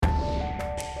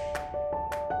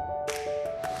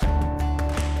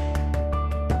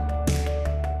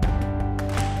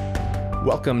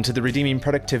Welcome to the Redeeming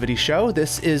Productivity Show.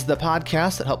 This is the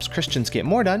podcast that helps Christians get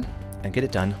more done and get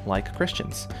it done like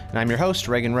Christians. And I'm your host,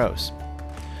 Reagan Rose.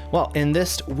 Well, in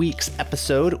this week's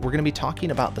episode, we're going to be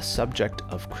talking about the subject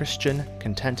of Christian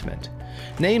contentment,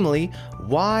 namely,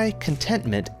 why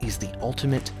contentment is the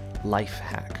ultimate life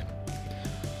hack.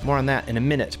 More on that in a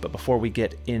minute, but before we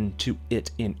get into it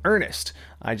in earnest,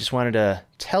 I just wanted to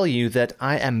tell you that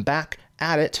I am back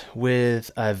at it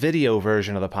with a video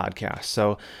version of the podcast.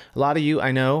 So a lot of you,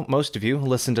 I know, most of you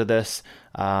listen to this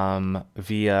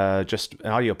via just an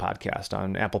audio podcast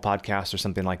on Apple Podcasts or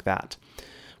something like that.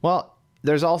 Well,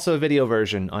 there's also a video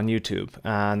version on YouTube,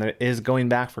 and it is going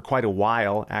back for quite a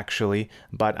while, actually,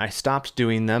 but I stopped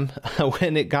doing them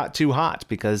when it got too hot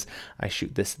because I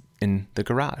shoot this in the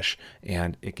garage,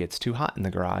 and it gets too hot in the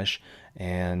garage,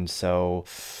 and so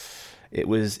it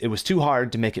was too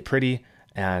hard to make it pretty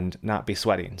and not be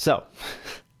sweating. So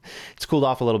it's cooled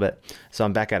off a little bit, so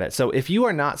I'm back at it. So if you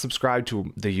are not subscribed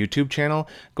to the YouTube channel,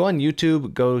 go on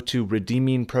YouTube, go to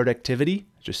Redeeming Productivity,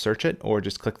 just search it, or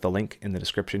just click the link in the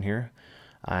description here,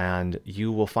 and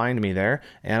you will find me there.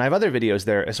 And I have other videos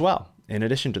there as well, in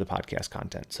addition to the podcast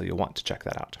content, so you'll want to check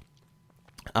that out.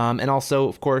 And also,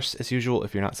 of course, as usual,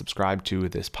 if you're not subscribed to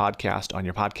this podcast on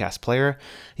your podcast player,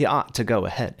 you ought to go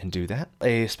ahead and do that.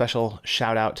 A special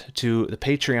shout out to the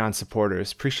Patreon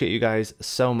supporters. Appreciate you guys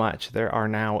so much. There are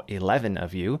now 11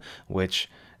 of you,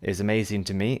 which is amazing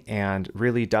to me and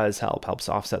really does helps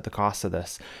offset the cost of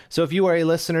this. So if you are a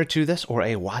listener to this or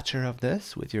a watcher of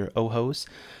this with your OHOs,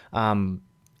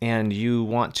 and you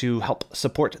want to help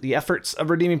support the efforts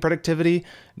of Redeeming Productivity,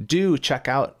 do check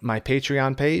out my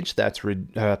Patreon page. That's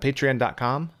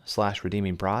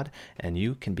patreon.com/redeemingprod, and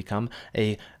you can become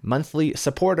a monthly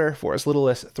supporter for as little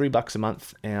as $3 a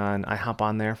month. And I hop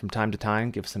on there from time to time,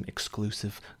 give some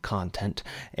exclusive content,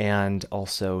 and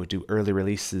also do early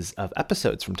releases of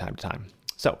episodes from time to time.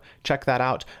 So check that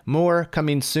out. More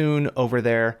coming soon over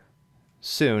there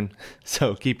soon.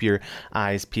 So keep your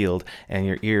eyes peeled and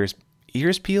your ears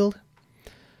peeled?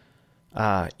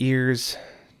 Ears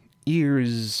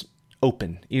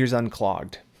open, ears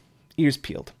unclogged, ears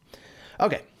peeled.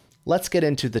 Okay, let's get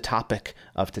into the topic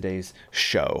of today's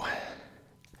show.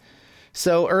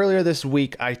 So earlier this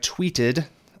week, I tweeted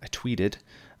a tweet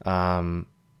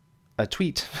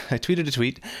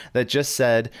that just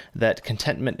said that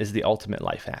contentment is the ultimate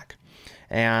life hack.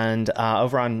 And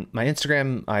over on my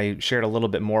Instagram, I shared a little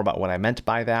bit more about what I meant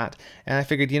by that. And I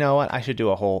figured, you know what, I should do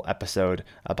a whole episode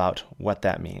about what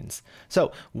that means.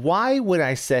 So why would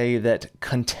I say that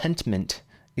contentment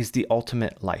is the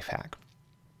ultimate life hack?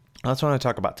 That's what I want to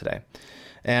talk about today.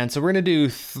 And so we're going to do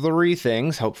 3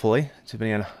 things, hopefully,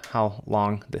 depending on how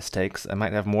long this takes. I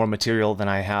might have more material than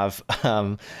I have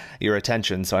your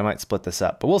attention, so I might split this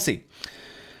up, but we'll see.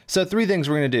 So 3 things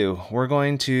we're going to do. We're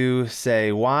going to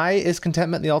say, why is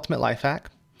contentment the ultimate life hack?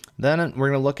 Then we're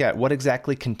going to look at what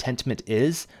exactly contentment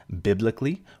is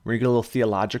biblically. We're going to get a little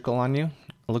theological on you.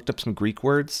 I looked up some Greek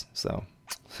words, so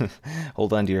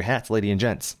hold on to your hats, lady and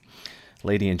gents.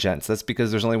 Lady and gents. That's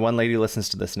because there's only one lady who listens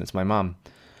to this, and it's my mom.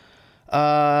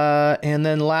 And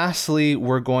then lastly,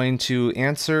 we're going to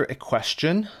answer a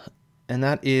question, and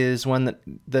that is one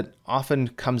that often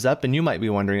comes up, and you might be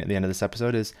wondering at the end of this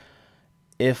episode is,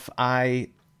 if I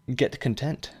get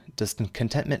content, does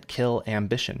contentment kill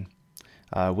ambition?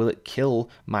 Will it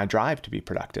kill my drive to be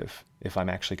productive if I'm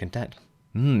actually content?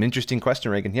 Interesting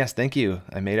question, Reagan. Yes, thank you.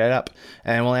 I made it up,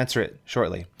 and we'll answer it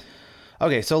shortly.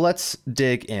 Okay, so let's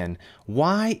dig in.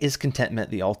 Why is contentment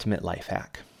the ultimate life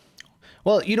hack?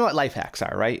 Well, you know what life hacks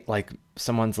are, right? Like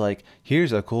someone's like,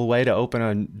 here's a cool way to open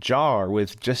a jar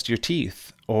with just your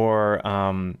teeth, or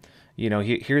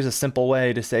here's a simple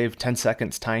way to save 10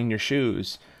 seconds tying your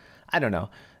shoes. I don't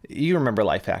know. You remember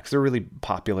life hacks. They're really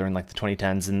popular in like the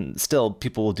 2010s, and still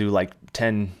people will do like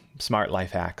 10 smart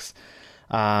life hacks.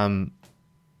 But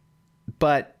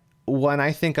when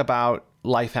I think about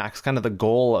life hacks, kind of the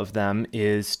goal of them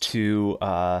is to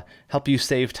help you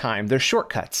save time. They're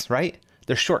shortcuts, right?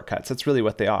 They're shortcuts. That's really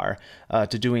what they are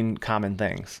to doing common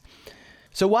things.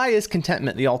 So why is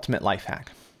contentment the ultimate life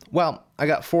hack? Well, I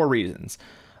got 4 reasons.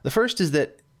 The first is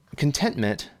that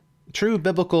contentment, true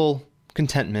biblical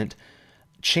contentment,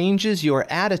 changes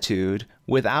your attitude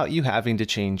without you having to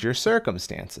change your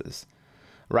circumstances,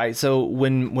 right? So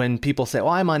when people say, well,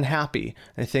 I'm unhappy,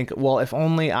 they think, well, if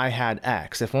only I had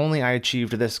X, if only I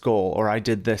achieved this goal or I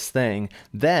did this thing,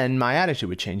 then my attitude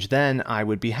would change. Then I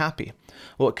would be happy.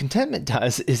 Well, what contentment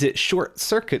does is it short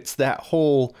circuits that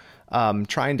whole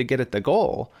trying to get at the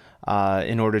goal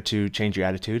in order to change your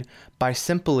attitude by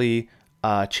simply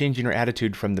changing your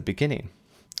attitude from the beginning.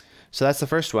 So that's the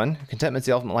first one. Contentment's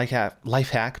the ultimate life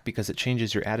hack because it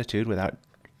changes your attitude without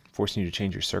forcing you to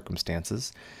change your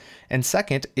circumstances. And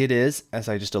second, it is, as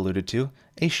I just alluded to,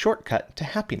 a shortcut to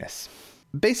happiness.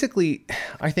 Basically,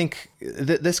 I think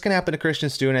this can happen to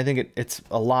Christians too, and I think it's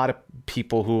a lot of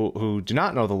people who do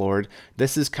not know the Lord.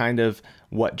 This is kind of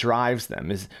what drives them,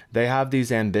 is they have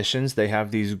these ambitions, they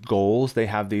have these goals, they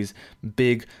have these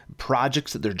big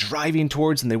projects that they're driving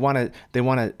towards, and they want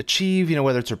to achieve,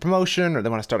 whether it's a promotion or they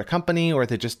want to start a company or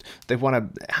they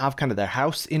want to have kind of their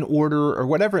house in order or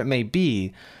whatever it may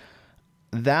be.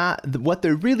 That what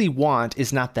they really want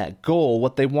is not that goal.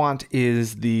 What they want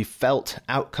is the felt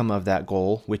outcome of that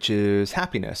goal, which is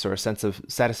happiness or a sense of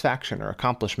satisfaction or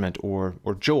accomplishment or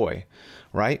joy,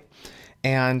 right?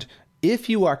 And if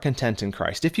you are content in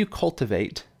Christ, if you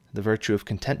cultivate the virtue of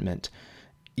contentment,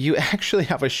 you actually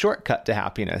have a shortcut to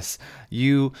happiness.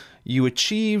 You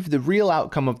achieve the real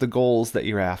outcome of the goals that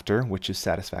you're after, which is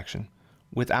satisfaction,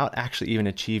 without actually even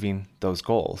achieving those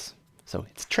goals. So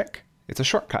it's a trick. It's a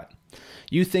shortcut.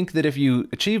 You think that if you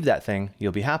achieve that thing,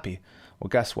 you'll be happy. Well,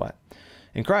 guess what?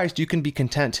 In Christ, you can be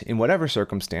content in whatever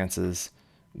circumstances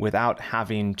without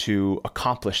having to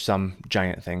accomplish some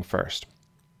giant thing first.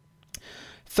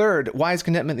 Third, why is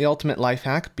contentment the ultimate life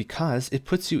hack? Because it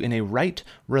puts you in a right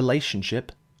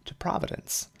relationship to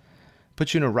providence.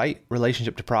 Puts you in a right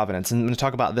relationship to providence. And I'm going to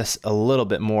talk about this a little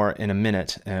bit more in a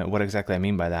minute, what exactly I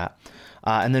mean by that.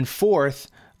 And then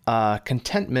fourth,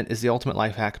 contentment is the ultimate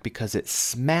life hack because it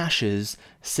smashes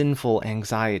sinful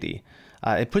anxiety.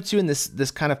 It puts you in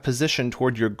this kind of position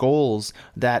toward your goals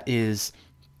that is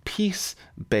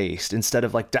peace-based instead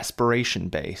of like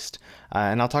desperation-based.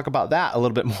 And I'll talk about that a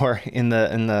little bit more in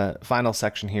the final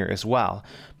section here as well.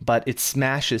 But it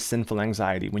smashes sinful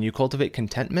anxiety. When you cultivate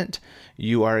contentment,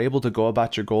 you are able to go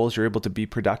about your goals. You're able to be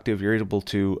productive. You're able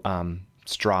to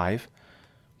strive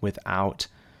without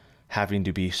having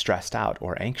to be stressed out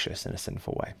or anxious in a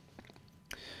sinful way.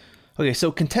 Okay,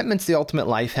 so contentment's the ultimate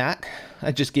life hack.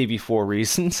 I just gave you 4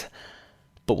 reasons.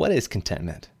 But what is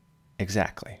contentment?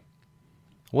 Exactly.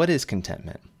 What is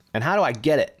contentment? And how do I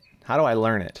get it? How do I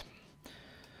learn it?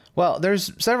 Well,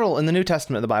 there's several, in the New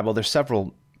Testament of the Bible, there's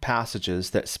several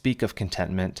passages that speak of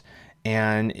contentment,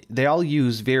 and they all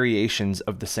use variations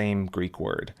of the same Greek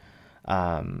word,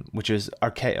 which is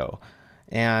archeo.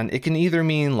 And it can either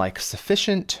mean like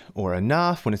sufficient or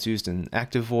enough when it's used in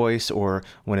active voice, or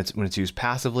when it's used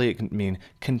passively, it can mean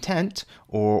content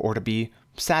or to be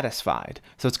satisfied.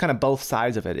 So it's kind of both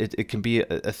sides of it. It can be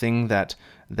a thing that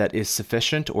is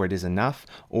sufficient or it is enough,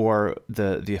 or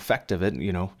the effect of it,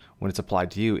 when it's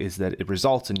applied to you, is that it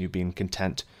results in you being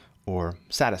content or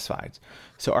satisfied.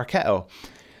 So archeo.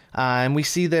 And we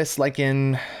see this like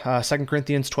in 2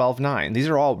 Corinthians 12:9. These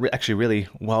are all actually really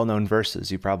well-known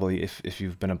verses. You probably, if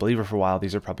you've been a believer for a while,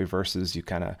 these are probably verses you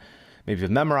kind of maybe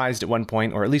have memorized at one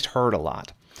point or at least heard a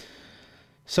lot.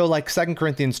 So like 2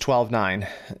 Corinthians 12:9,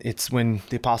 it's when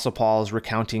the Apostle Paul is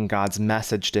recounting God's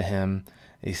message to him.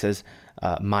 He says,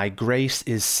 my grace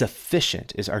is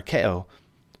sufficient, is archeo,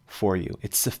 for you.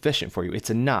 It's sufficient for you. It's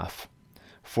enough.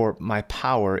 For my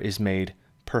power is made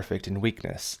perfect in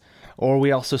weakness. Or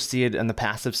we also see it on the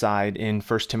passive side in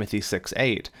 1 Timothy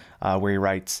 6:8, where he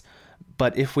writes,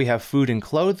 but if we have food and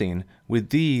clothing, with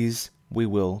these we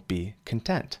will be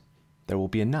content. There will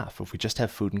be enough. If we just have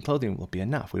food and clothing, it will be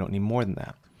enough. We don't need more than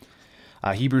that.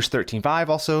 Hebrews 13:5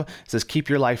 also says, keep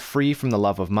your life free from the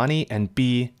love of money and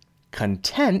be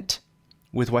content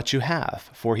with what you have.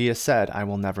 For he has said, I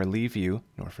will never leave you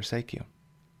nor forsake you.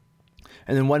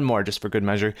 And then one more, just for good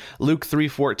measure. Luke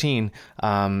 3:14,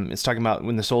 it's talking about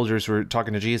when the soldiers were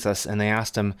talking to Jesus and they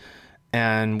asked him,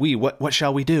 and what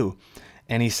shall we do?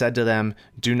 And he said to them,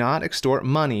 do not extort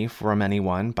money from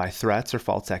anyone by threats or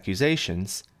false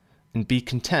accusations, and be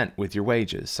content with your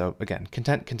wages. So again,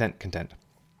 content, content, content.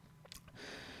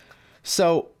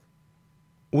 So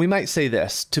we might say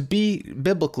this, to be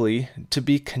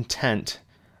content,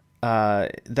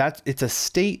 that it's a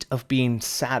state of being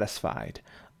satisfied,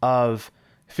 of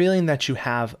feeling that you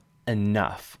have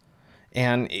enough.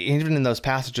 And even in those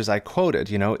passages I quoted,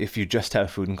 if you just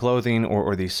have food and clothing,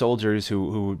 or these soldiers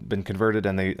who've been converted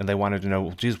and they wanted to know,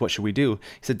 well, geez, what should we do?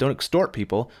 He said, don't extort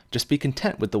people, just be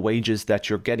content with the wages that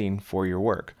you're getting for your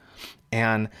work.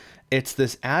 And it's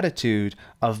this attitude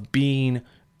of being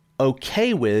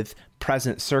okay with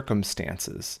present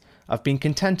circumstances, of being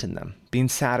content in them, being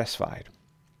satisfied.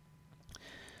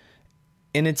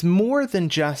 And it's more than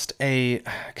just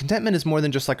contentment is more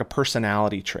than just like a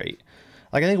personality trait.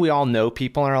 Like I think we all know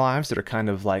people in our lives that are kind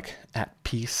of like at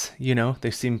peace,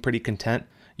 they seem pretty content.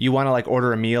 You want to like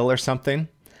order a meal or something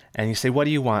and you say, what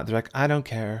do you want? They're like, I don't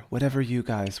care, whatever you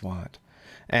guys want.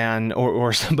 and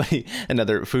or somebody,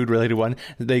 another food related one,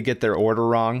 they get their order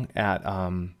wrong at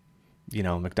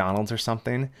McDonald's or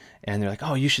something, and they're like,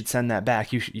 oh, you should send that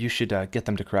back. You should get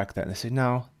them to correct that. And they say,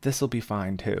 no, this will be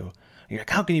fine too. And you're like,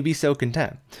 how can you be so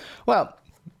content? Well,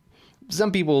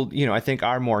 some people, I think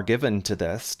are more given to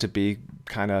this, to be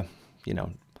kind of,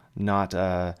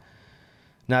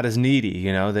 not as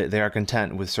needy, they are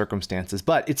content with circumstances.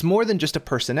 But it's more than just a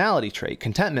personality trait.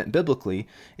 Contentment, biblically,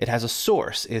 it has a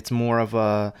source. It's more of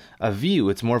a view.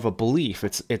 It's more of a belief.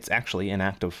 It's actually an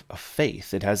act of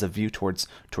faith. It has a view towards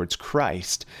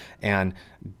Christ. And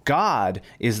God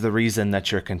is the reason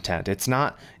that you're content. It's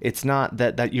not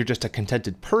that you're just a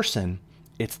contented person.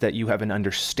 It's that you have an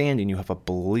understanding, you have a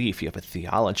belief, you have a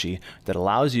theology that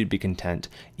allows you to be content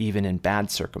even in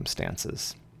bad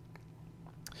circumstances.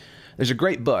 There's a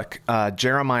great book,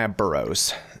 Jeremiah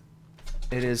Burroughs.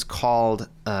 It is called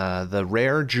The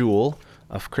Rare Jewel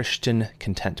of Christian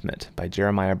Contentment by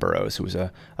Jeremiah Burroughs, who was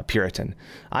a Puritan.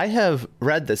 I have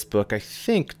read this book, I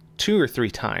think, 2 or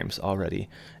 3 times already,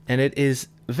 and it is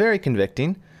very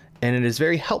convicting, and it is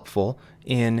very helpful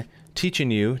in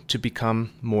teaching you to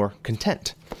become more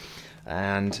content.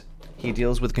 And he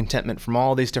deals with contentment from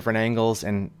all these different angles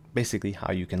and basically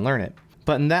how you can learn it.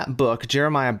 But in that book,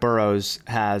 Jeremiah Burroughs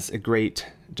has a great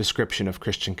description of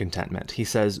Christian contentment. He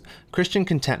says, Christian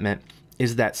contentment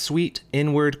is that sweet,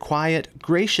 inward, quiet,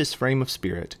 gracious frame of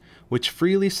spirit which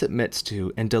freely submits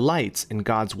to and delights in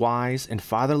God's wise and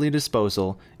fatherly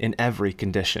disposal in every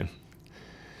condition.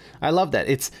 I love that.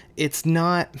 It's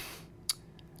not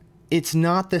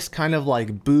this kind of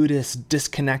like Buddhist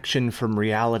disconnection from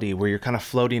reality where you're kind of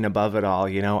floating above it all,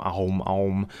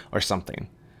 aum, or something.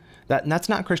 That's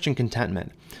not Christian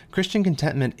contentment. Christian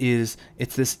contentment it's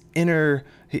this inner,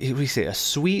 we say, a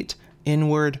sweet,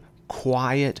 inward,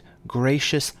 quiet,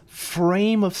 gracious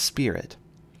frame of spirit.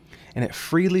 And it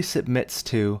freely submits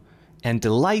to and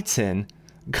delights in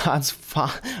God's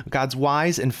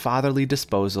wise and fatherly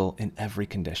disposal in every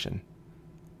condition.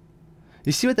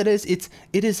 You see what that is?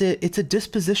 It's a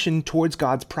disposition towards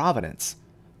God's providence,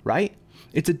 right?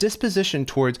 It's a disposition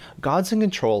towards God's in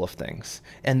control of things.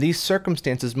 And these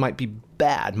circumstances might be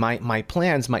bad. My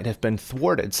plans might have been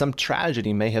thwarted. Some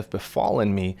tragedy may have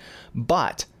befallen me.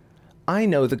 But I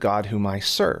know the God whom I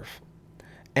serve.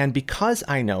 And because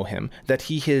I know him, that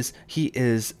he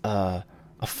is a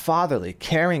fatherly,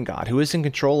 caring God who is in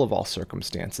control of all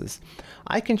circumstances,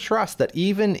 I can trust that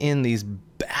even in these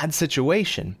bad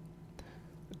situations,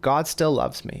 God still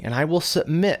loves me, and I will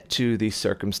submit to these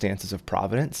circumstances of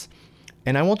providence,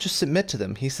 and I won't just submit to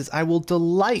them. He says, I will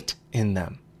delight in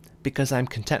them because I'm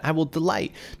content. I will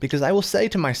delight because I will say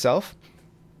to myself,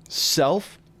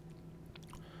 self,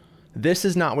 this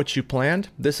is not what you planned.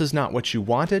 This is not what you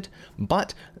wanted,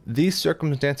 but these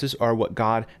circumstances are what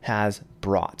God has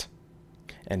brought.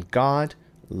 And God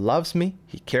loves me,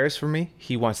 he cares for me,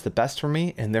 he wants the best for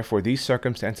me, and therefore these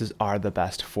circumstances are the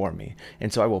best for me.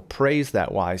 And so I will praise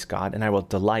that wise God, and I will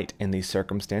delight in these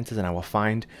circumstances, and I will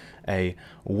find a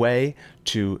way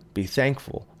to be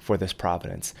thankful for this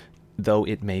providence, though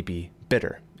it may be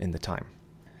bitter in the time.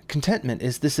 Contentment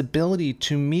is this ability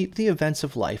to meet the events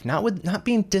of life, not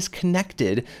being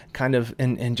disconnected, kind of,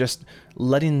 and just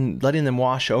letting them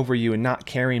wash over you and not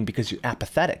caring because you're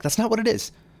apathetic. That's not what it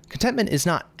is. Contentment is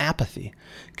not apathy.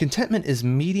 Contentment is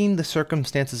meeting the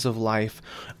circumstances of life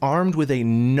armed with a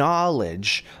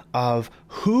knowledge of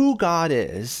who God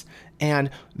is and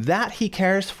that he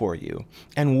cares for you.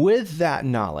 And with that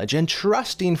knowledge and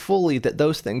trusting fully that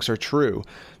those things are true,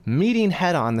 meeting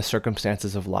head on the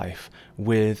circumstances of life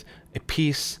with a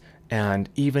peace and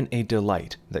even a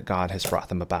delight that God has brought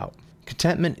them about.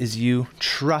 Contentment is you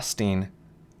trusting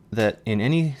that in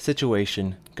any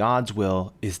situation, God's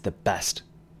will is the best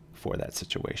for that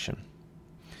situation.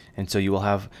 And so you will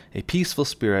have a peaceful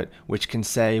spirit which can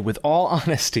say with all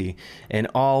honesty and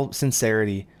all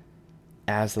sincerity,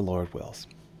 as the Lord wills.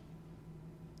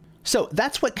 So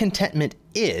that's what contentment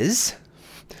is.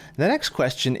 The next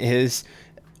question is,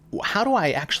 how do I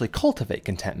actually cultivate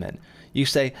contentment? You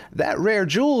say, that rare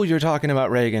jewel you're talking about,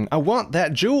 Reagan, I want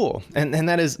that jewel. And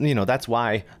that is, that's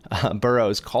why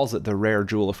Burroughs calls it the rare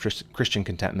jewel of Christian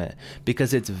contentment,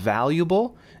 because it's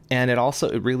valuable and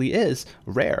it really is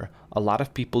rare. A lot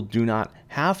of people do not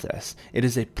have this. It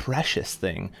is a precious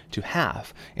thing to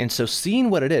have. And so seeing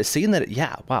what it is, seeing that,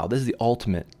 wow, this is the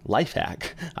ultimate life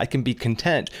hack. I can be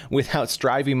content without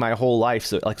striving my whole life,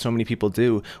 so like so many people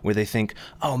do, where they think,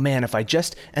 oh man, if I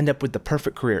just end up with the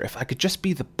perfect career, if I could just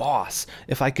be the boss,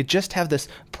 if I could just have this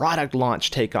product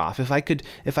launch take off, if I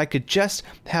could just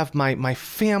have my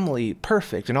family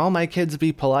perfect and all my kids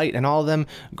be polite and all of them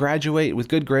graduate with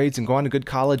good grades and go on to good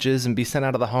colleges and be sent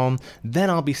out of the home, then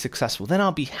I'll be successful. Then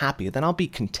I'll be happy. Then I'll be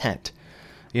content.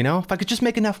 If I could just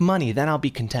make enough money, then I'll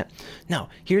be content. No,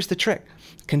 here's the trick.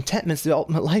 Contentment's the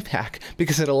ultimate life hack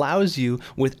because it allows you,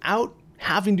 without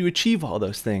having to achieve all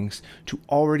those things, to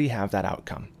already have that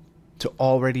outcome, to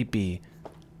already be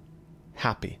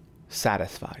happy,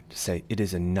 satisfied, to say it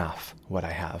is enough what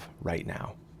I have right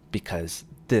now because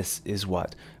this is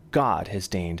what God has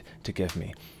deigned to give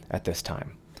me at this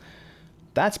time.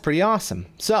 That's pretty awesome.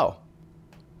 So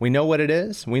we know what it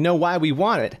is. We know why we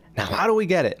want it. Now, how do we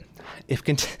get it?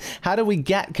 How do we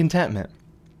get contentment?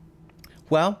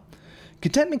 Well,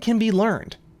 contentment can be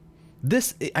learned.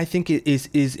 This, I think,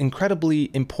 is incredibly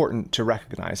important to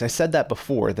recognize. I said that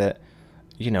before, that,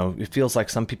 it feels like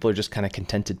some people are just kind of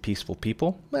contented, peaceful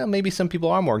people. Well, maybe some people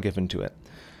are more given to it.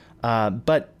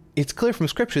 But it's clear from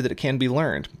Scripture that it can be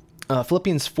learned.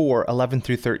 Philippians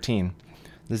 4:11-13.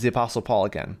 This is the Apostle Paul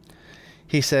again.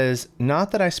 He says,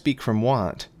 "Not that I speak from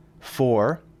want,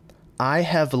 for I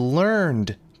have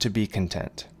learned to be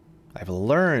content." I've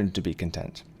learned to be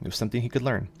content. It was something he could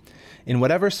learn. "In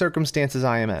whatever circumstances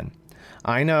I am in,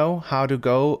 I know how to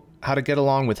get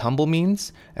along with humble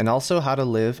means, and also how to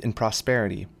live in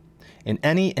prosperity. In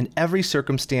any and every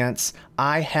circumstance,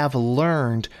 I have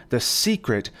learned the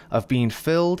secret of being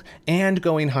filled and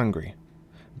going hungry,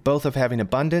 both of having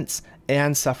abundance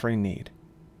and suffering need."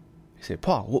 You say,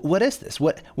 Paul, what is this?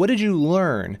 What did you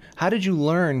learn? How did you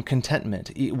learn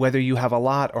contentment, whether you have a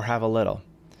lot or have a little?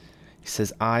 He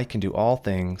says, "I can do all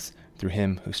things through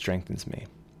him who strengthens me."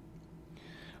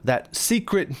 That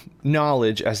secret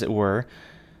knowledge, as it were,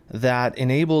 that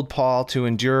enabled Paul to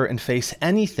endure and face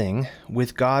anything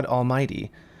with God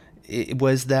Almighty, it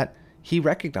was that he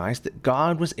recognized that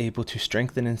God was able to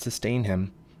strengthen and sustain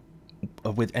him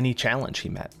with any challenge he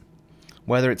met.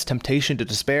 Whether it's temptation to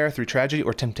despair through tragedy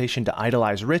or temptation to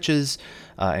idolize riches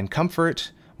and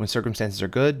comfort when circumstances are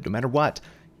good, no matter what,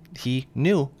 he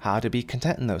knew how to be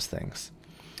content in those things.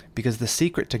 Because the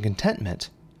secret to contentment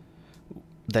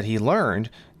that he learned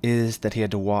is that he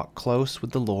had to walk close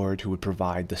with the Lord, who would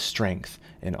provide the strength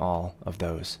in all of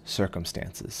those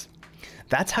circumstances.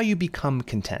 That's how you become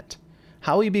content.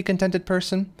 How will you be a contented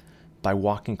person? By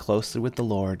walking closely with the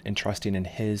Lord and trusting in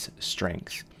his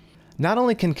strength. Not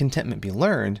only can contentment be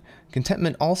learned,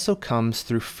 contentment also comes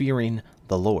through fearing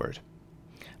the Lord.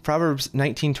 Proverbs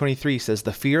 19:23 says,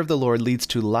 "The fear of the Lord leads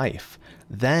to life.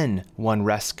 Then one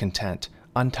rests content,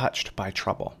 untouched by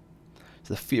trouble."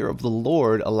 So the fear of the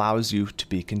Lord allows you to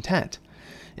be content.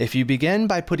 If you begin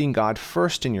by putting God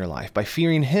first in your life, by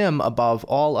fearing him above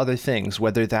all other things,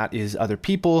 whether that is other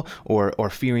people or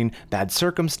fearing bad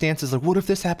circumstances, like what if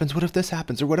this happens, what if this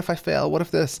happens, or what if I fail, what if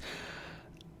this?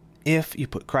 If you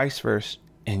put Christ first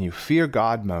and you fear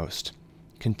God most,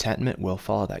 contentment will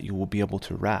follow that. You will be able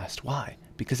to rest. Why?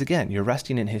 Because again, you're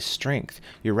resting in his strength.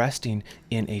 You're resting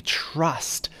in a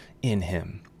trust in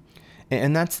him.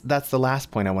 And that's the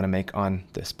last point I want to make on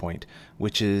this point,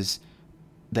 which is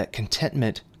that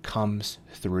contentment comes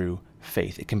through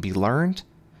faith. It can be learned.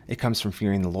 It comes from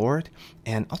fearing the Lord,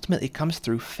 and ultimately it comes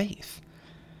through faith.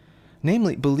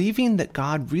 Namely, believing that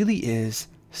God really is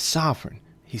sovereign.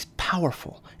 He's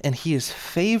powerful, and he is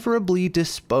favorably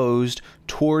disposed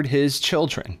toward his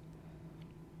children.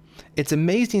 It's an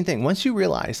amazing thing. Once you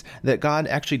realize that God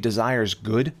actually desires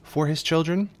good for his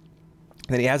children,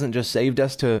 that he hasn't just saved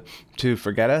us to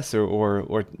forget us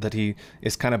or that he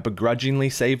is kind of begrudgingly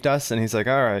saved us, and he's like,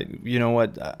 all right, you know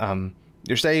what,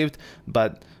 you're saved,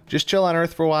 but just chill on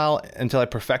earth for a while until I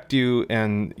perfect you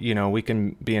and, we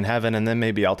can be in heaven and then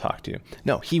maybe I'll talk to you.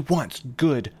 No, he wants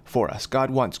good for us.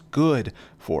 God wants good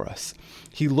for us.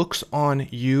 He looks on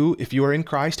you, if you are in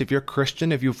Christ, if you're a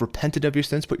Christian, if you've repented of your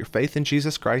sins, put your faith in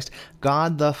Jesus Christ,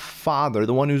 God the Father,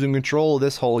 the one who's in control of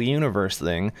this whole universe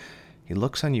thing, he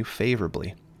looks on you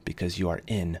favorably because you are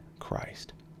in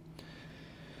Christ.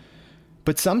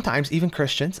 But sometimes, even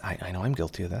Christians, I know I'm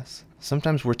guilty of this,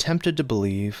 sometimes we're tempted to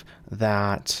believe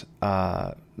that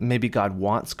maybe God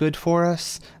wants good for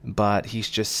us, but he's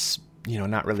just,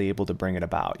 not really able to bring it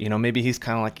about. Maybe he's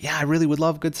kind of like, yeah, I really would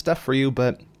love good stuff for you,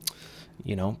 but,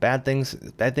 bad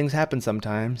things happen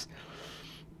sometimes.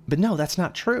 But no, that's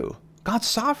not true. God's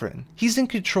sovereign. He's in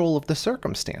control of the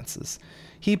circumstances.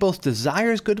 He both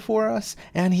desires good for us,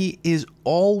 and he is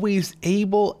always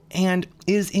able and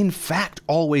is in fact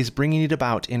always bringing it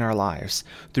about in our lives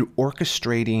through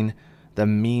orchestrating the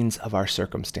means of our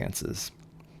circumstances.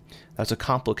 That's a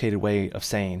complicated way of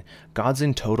saying God's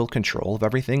in total control of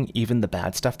everything, even the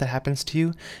bad stuff that happens to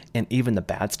you, and even the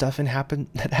bad stuff that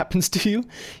happens to you,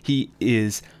 he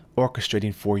is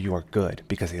orchestrating for your good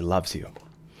because he loves you.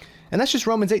 And that's just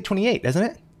Romans 8:28, isn't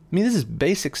it? I mean, this is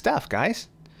basic stuff, guys.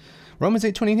 Romans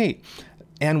 8:28.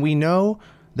 And we know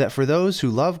that for those who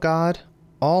love God,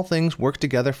 all things work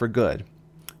together for good,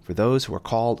 for those who are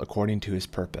called according to his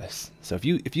purpose. So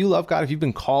if you love God, if you've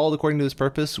been called according to his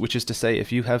purpose, which is to say,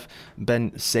 if you have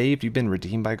been saved, you've been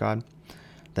redeemed by God,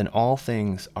 then all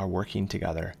things are working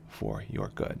together for your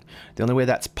good. The only way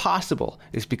that's possible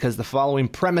is because the following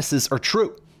premises are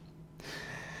true.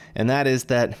 And that is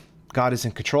that God is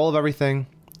in control of everything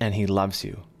and he loves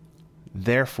you.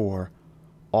 Therefore,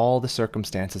 all the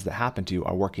circumstances that happen to you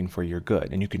are working for your good,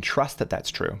 and you can trust that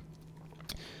that's true.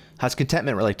 How does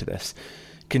contentment relate to this?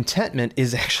 Contentment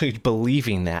is actually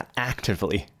believing that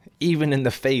actively, even in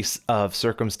the face of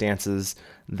circumstances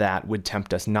that would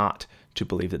tempt us not to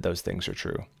believe that those things are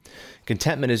true.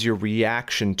 Contentment is your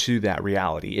reaction to that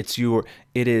reality.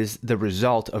 It is the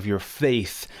result of your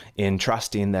faith in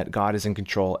trusting that God is in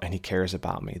control and he cares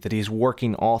about me, that he's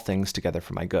working all things together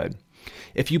for my good.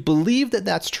 If you believe that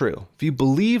that's true, if you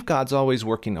believe God's always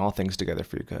working all things together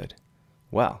for your good,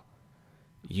 well,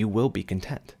 you will be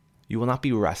content. You will not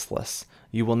be restless.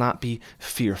 You will not be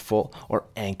fearful or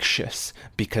anxious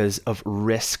because of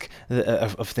risk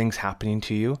of things happening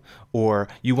to you, or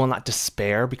you will not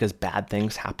despair because bad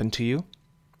things happen to you.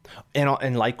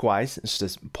 And likewise, just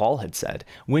as Paul had said,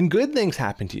 when good things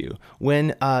happen to you,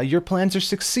 when your plans are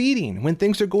succeeding, when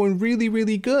things are going really,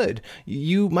 really good,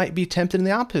 you might be tempted in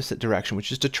the opposite direction,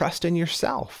 which is to trust in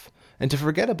yourself and to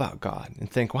forget about God and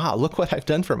think, wow, look what I've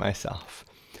done for myself.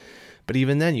 But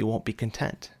even then, you won't be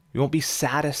content. You won't be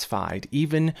satisfied,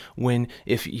 even when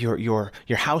if your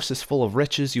house is full of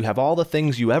riches, you have all the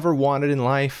things you ever wanted in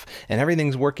life, and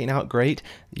everything's working out great.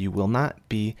 You will not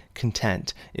be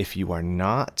content if you are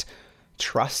not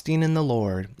trusting in the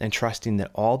Lord and trusting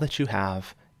that all that you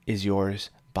have is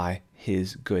yours by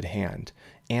his good hand.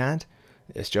 And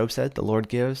as Job said, the Lord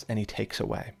gives and he takes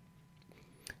away.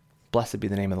 Blessed be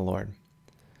the name of the Lord.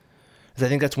 Because I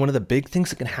think that's one of the big things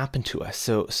that can happen to us.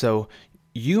 So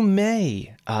you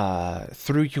may,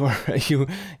 through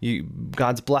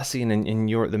God's blessing and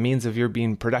the means of your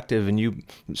being productive and you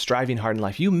striving hard in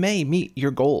life, you may meet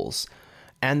your goals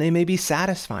and they may be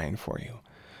satisfying for you.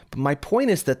 But my point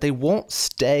is that they won't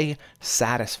stay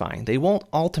satisfying. They won't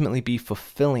ultimately be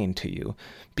fulfilling to you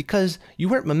because you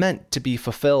weren't meant to be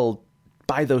fulfilled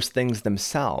by those things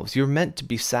themselves. You're meant to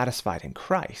be satisfied in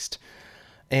Christ.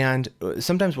 And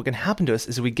sometimes what can happen to us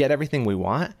is we get everything we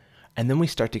want, and then we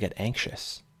start to get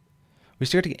anxious. We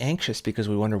start to get anxious because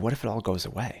we wonder, what if it all goes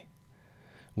away?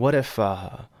 What if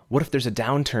there's a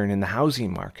downturn in the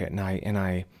housing market and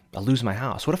I lose my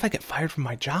house? What if I get fired from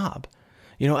my job?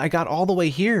 I got all the way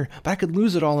here, but I could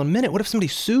lose it all in a minute. What if somebody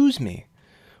sues me?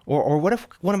 Or what if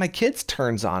one of my kids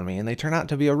turns on me and they turn out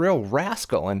to be a real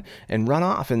rascal and run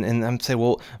off and I'm say,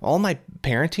 well, all my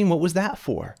parenting, what was that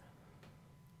for?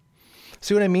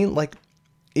 See what I mean? Like,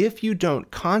 if you don't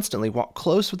constantly walk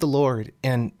close with the Lord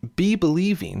and be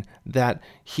believing that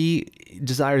he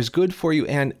desires good for you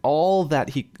and all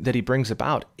that he brings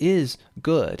about is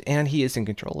good and he is in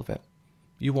control of it,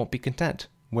 you won't be content,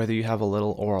 whether you have a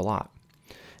little or a lot.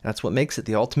 That's what makes it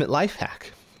the ultimate life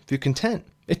hack. If you're content,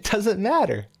 it doesn't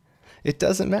matter. It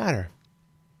doesn't matter.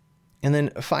 And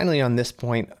then finally on this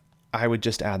point, I would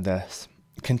just add this.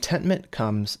 Contentment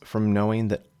comes from knowing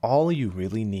that all you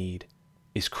really need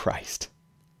is Christ.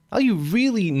 All you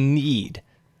really need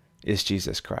is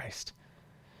Jesus Christ.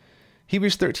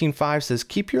 Hebrews 13:5 says,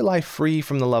 keep your life free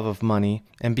from the love of money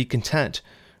and be content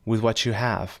with what you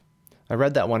have. I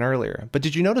read that one earlier, but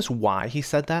did you notice why he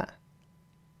said that?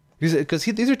 Because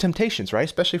these are temptations, right?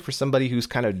 Especially for somebody who's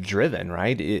kind of driven,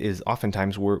 right? It is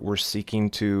oftentimes we're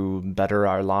seeking to better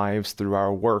our lives through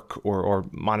our work or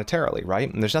monetarily,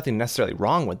 right? And there's nothing necessarily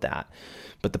wrong with that.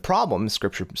 But the problem,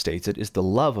 Scripture states it, is the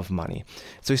love of money.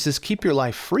 So he says, keep your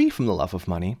life free from the love of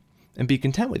money and be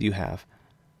content with what you have.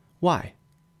 Why?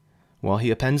 Well, he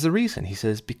appends the reason. He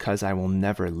says, because I will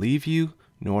never leave you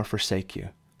nor forsake you.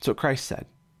 That's what Christ said.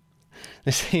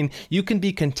 They're saying you can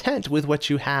be content with what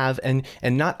you have and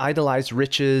not idolize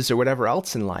riches or whatever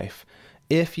else in life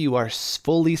if you are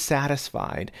fully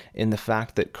satisfied in the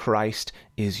fact that Christ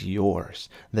is yours,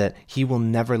 that he will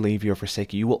never leave you or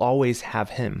forsake you. You will always have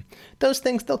him. Those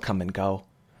things, they'll come and go.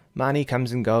 Money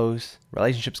comes and goes,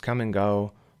 relationships come and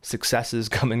go, successes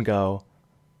come and go,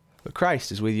 but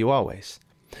Christ is with you always.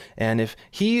 And if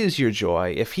he is your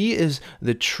joy, if he is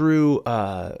the true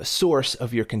source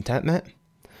of your contentment,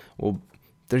 well,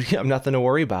 you have nothing to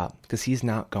worry about because he's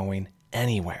not going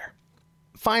anywhere.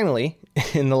 Finally,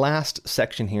 in the last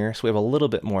section here, so we have a little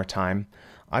bit more time,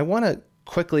 I want to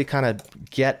quickly kind of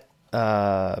get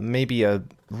maybe a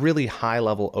really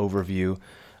high-level overview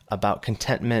about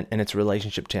contentment and its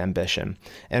relationship to ambition.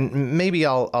 And maybe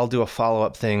I'll do a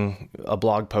follow-up thing, a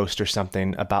blog post or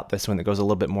something about this one that goes a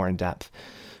little bit more in depth.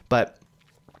 But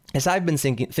as I've been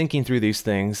thinking through these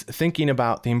things, thinking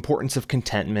about the importance of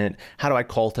contentment, how do I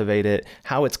cultivate it,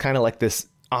 how it's kind of like this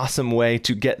awesome way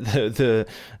to get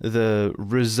the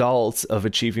results of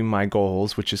achieving my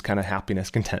goals, which is kind of happiness,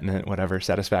 contentment, whatever,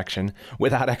 satisfaction,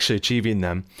 without actually achieving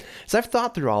them. So I've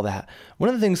thought through all that. One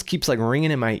of the things keeps like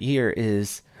ringing in my ear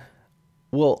is,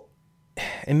 well,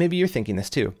 and maybe you're thinking this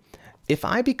too, if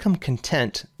I become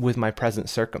content with my present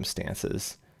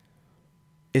circumstances,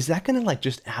 is that going to like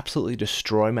just absolutely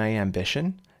destroy my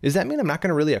ambition? Does that mean I'm not going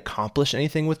to really accomplish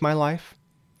anything with my life?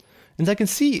 And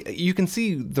you can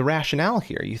see the rationale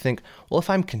here. You think, well, if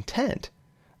I'm content,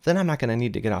 then I'm not going to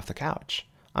need to get off the couch.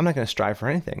 I'm not going to strive for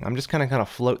anything. I'm just kind of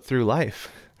float through life,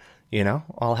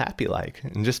 all happy like,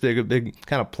 and just a big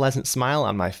kind of pleasant smile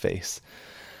on my face,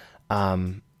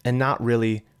 and not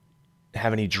really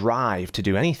have any drive to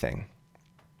do anything.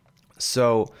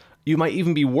 So you might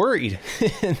even be worried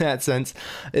in that sense.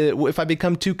 If I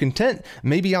become too content,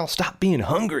 maybe I'll stop being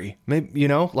hungry. Maybe,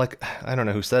 like, I don't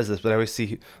know who says this, but I always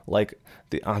see like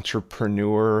the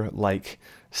entrepreneur like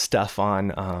stuff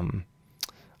on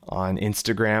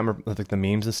Instagram or like the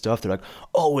memes and stuff. They're like,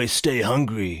 always stay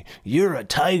hungry. You're a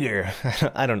tiger.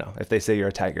 I don't know if they say you're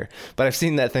a tiger, but I've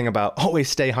seen that thing about always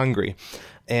stay hungry.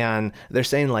 And they're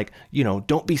saying like,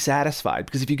 don't be satisfied,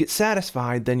 because if you get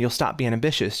satisfied, then you'll stop being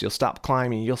ambitious. You'll stop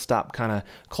climbing. You'll stop kind of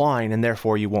clawing, and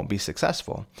therefore you won't be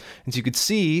successful. And so you could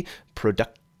see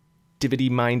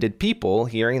productivity-minded people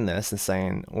hearing this and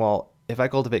saying, well, if I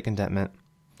cultivate contentment,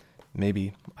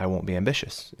 maybe I won't be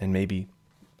ambitious, and maybe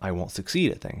I won't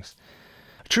succeed at things.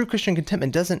 True Christian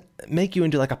contentment doesn't make you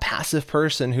into like a passive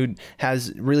person who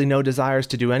has really no desires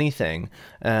to do anything,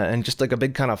 and just like a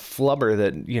big kind of flubber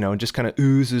that, just kind of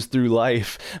oozes through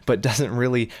life, but doesn't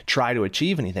really try to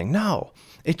achieve anything. No,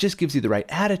 it just gives you the right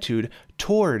attitude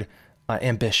toward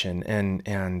ambition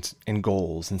and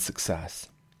goals and success.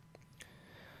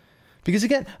 Because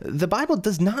again, the Bible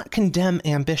does not condemn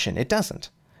ambition. It doesn't.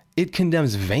 It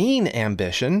condemns vain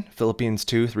ambition, Philippians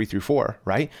 2:3-4,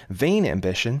 right? Vain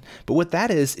ambition. But what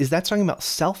that is that's talking about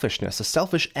selfishness, a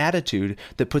selfish attitude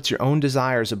that puts your own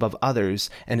desires above others,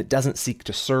 and it doesn't seek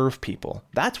to serve people.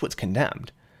 That's what's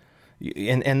condemned.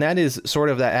 And that is sort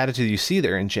of that attitude you see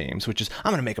there in James, which is,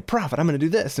 I'm going to make a profit, I'm going to do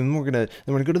this, and we're going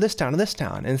to go to this town and this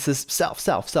town. And it's this self.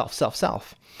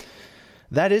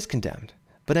 That is condemned.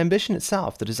 But ambition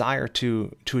itself, the desire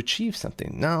to achieve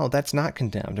something, no, that's not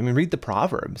condemned. I mean, read the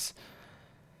Proverbs.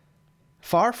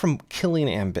 Far from killing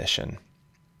ambition,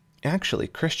 actually,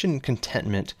 Christian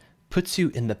contentment puts you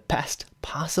in the best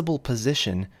possible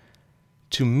position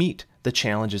to meet the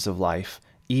challenges of life,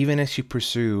 even as you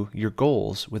pursue your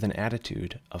goals with an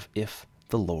attitude of if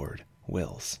the Lord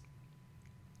wills.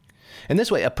 In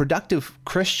this way, a productive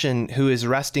Christian who is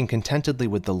resting contentedly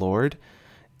with the Lord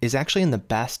is actually in the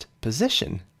best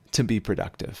position to be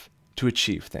productive, to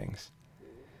achieve things.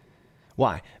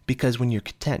 Why? Because when you're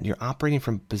content, you're operating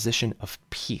from a position of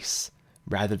peace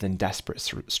rather than desperate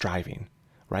striving,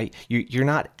 right? You're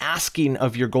not asking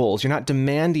of your goals. You're not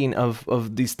demanding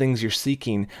of these things you're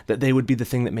seeking that they would be the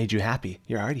thing that made you happy.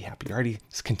 You're already happy. You're already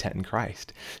content in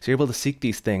Christ. So you're able to seek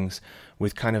these things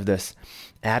with kind of this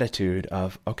attitude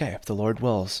of, okay, if the Lord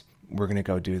wills, we're going to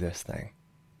go do this thing.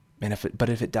 But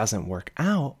if it doesn't work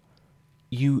out,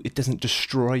 it doesn't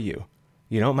destroy you.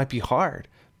 It might be hard,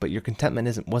 but your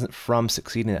contentment wasn't from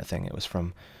succeeding in that thing. It was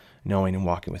from knowing and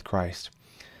walking with Christ.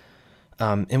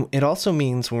 And it also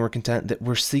means when we're content that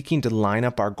we're seeking to line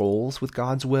up our goals with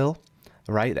God's will,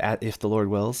 right? If the Lord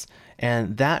wills.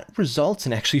 And that results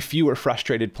in actually fewer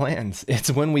frustrated plans. It's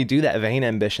when we do that vain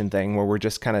ambition thing where we're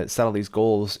just kind of settle these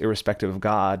goals irrespective of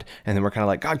God. And then we're kind of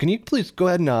like, God, can you please go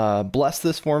ahead and bless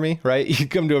this for me, right? You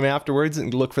come to him afterwards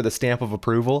and look for the stamp of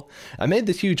approval. I made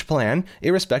this huge plan,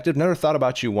 irrespective, never thought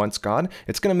about you once, God.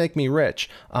 It's going to make me rich.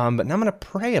 But now I'm going to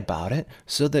pray about it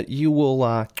so that you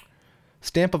will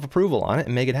stamp of approval on it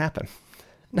and make it happen.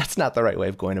 That's not the right way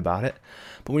of going about it.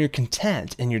 But when you're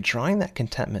content and you're drawing that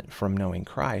contentment from knowing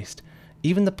Christ,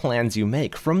 even the plans you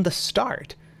make from the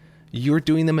start, you're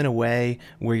doing them in a way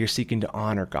where you're seeking to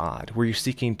honor God, where you're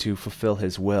seeking to fulfill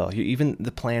his will. Even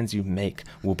the plans you make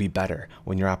will be better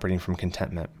when you're operating from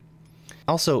contentment.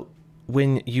 Also,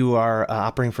 when you are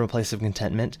operating from a place of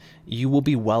contentment, you will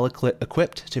be well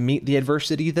equipped to meet the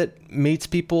adversity that meets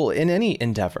people in any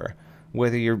endeavor.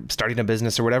 Whether you're starting a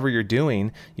business or whatever you're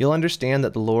doing, you'll understand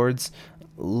that the Lord's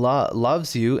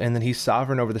loves you and that he's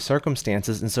sovereign over the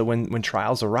circumstances. And so when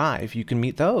trials arrive, you can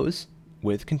meet those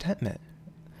with contentment.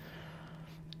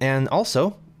 And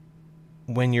also,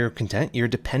 when you're content, you're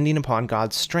depending upon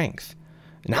God's strength,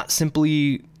 not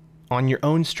simply on your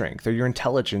own strength or your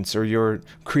intelligence or your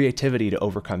creativity to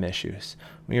overcome issues.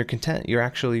 When you're content, you're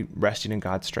actually resting in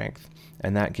God's strength,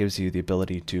 and that gives you the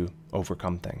ability to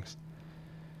overcome things.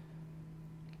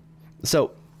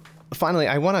 So finally,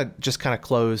 I want to just kind of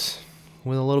close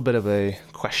with a little bit of a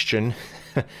question,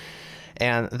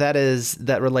 and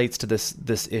that relates to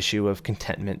this issue of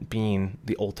contentment being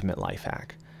the ultimate life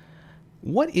hack.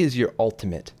 What is your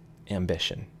ultimate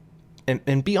ambition?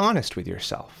 And be honest with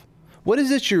yourself. What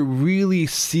is it you're really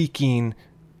seeking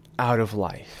out of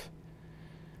life?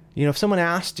 If someone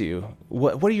asked you,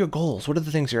 what are your goals? What are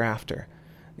the things you're after?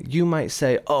 You might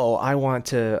say, oh, I want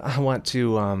to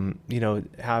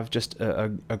have just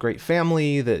a great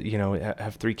family that,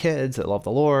 have 3 kids that love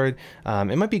the Lord.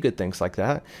 It might be good things like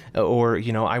that. Or,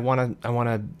 I want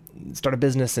to start a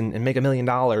business and make $1 million,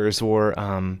 or,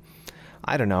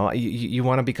 I don't know, you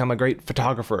want to become a great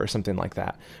photographer or something like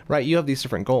that, right? You have these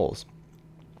different goals.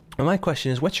 And my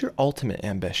question is, what's your ultimate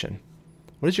ambition?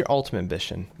 What is your ultimate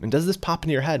ambition? And does this pop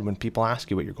into your head when people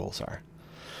ask you what your goals are?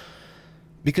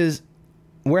 Because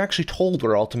we're actually told what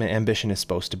our ultimate ambition is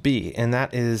supposed to be, and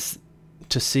that is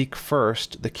to seek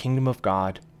first the kingdom of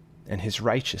God and his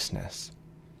righteousness.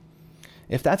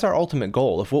 If that's our ultimate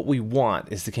goal, if what we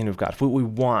want is the kingdom of God, if what we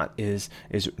want is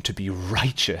to be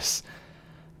righteous,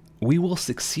 we will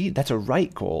succeed. That's a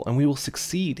right goal, and we will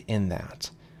succeed in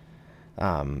that.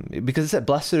 Because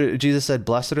Jesus said,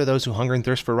 blessed are those who hunger and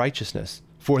thirst for righteousness,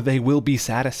 for they will be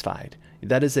satisfied.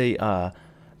 That is a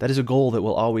goal that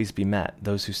will always be met,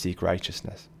 those who seek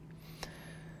righteousness.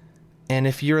 And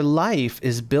if your life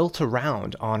is built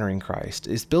around honoring Christ,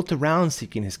 is built around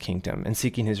seeking his kingdom and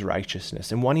seeking his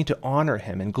righteousness and wanting to honor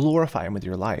him and glorify him with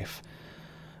your life,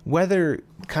 whether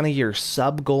kind of your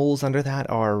sub goals under that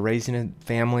are raising a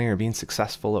family or being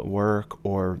successful at work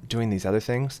or doing these other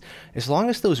things, as long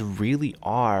as those really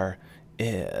are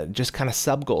just kind of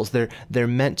sub goals, they're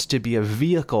meant to be a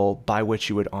vehicle by which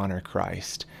you would honor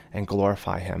Christ and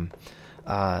glorify him.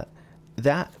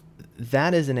 That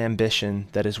is an ambition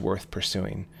that is worth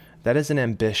pursuing. That is an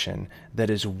ambition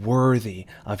that is worthy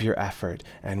of your effort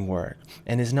and work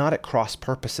and is not at cross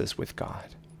purposes with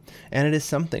God. And it is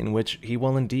something which he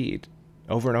will indeed,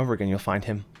 over and over again, you'll find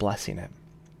him blessing it.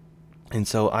 And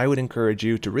so I would encourage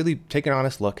you to really take an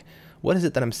honest look. What is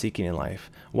it that I'm seeking in life?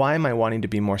 Why am I wanting to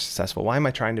be more successful? Why am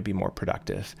I trying to be more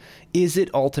productive? Is it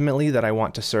ultimately that I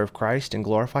want to serve Christ and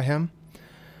glorify him?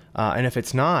 And if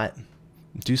it's not,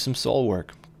 do some soul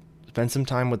work. Spend some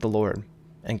time with the Lord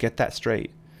and get that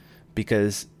straight.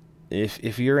 Because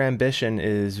if your ambition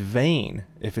is vain,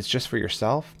 if it's just for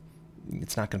yourself,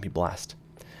 it's not going to be blessed.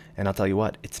 And I'll tell you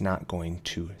what, it's not going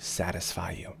to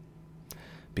satisfy you.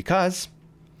 Because,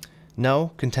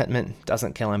 no, contentment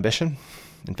doesn't kill ambition.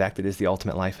 In fact, it is the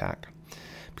ultimate life hack.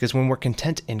 Because when we're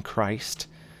content in Christ,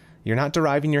 you're not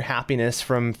deriving your happiness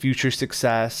from future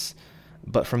success,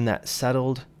 but from that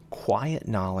settled, quiet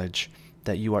knowledge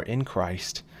that you are in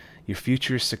Christ, your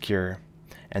future is secure,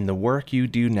 and the work you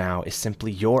do now is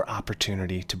simply your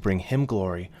opportunity to bring him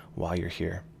glory while you're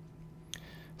here.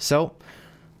 So,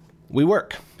 we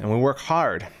work, and we work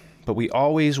hard, but we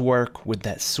always work with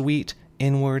that sweet,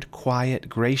 inward, quiet,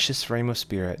 gracious frame of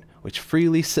spirit, which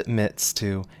freely submits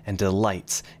to and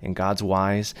delights in God's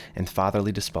wise and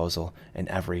fatherly disposal in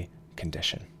every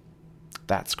condition.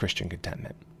 That's Christian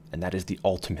contentment, and that is the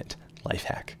ultimate life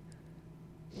hack.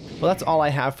 Well, that's all I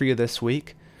have for you this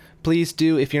week. Please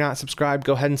do, if you're not subscribed,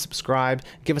 go ahead and subscribe.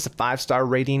 Give us a 5-star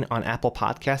rating on Apple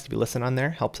Podcasts if you listen on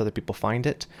there. Helps other people find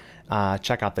it.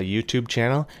 Check out the YouTube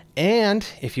channel. And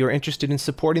if you're interested in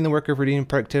supporting the work of Redeeming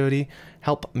Productivity,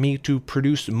 help me to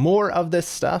produce more of this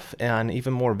stuff and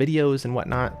even more videos and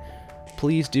whatnot,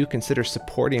 please do consider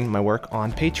supporting my work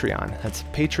on Patreon. That's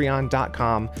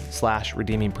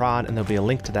patreon.com/redeemingprod, and there'll be a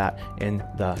link to that in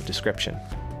the description.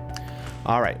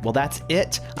 All right, well, that's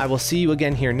it. I will see you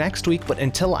again here next week, but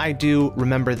until I do,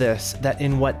 remember this, that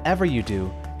in whatever you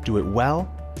do, do it well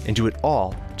and do it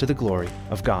all to the glory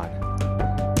of God.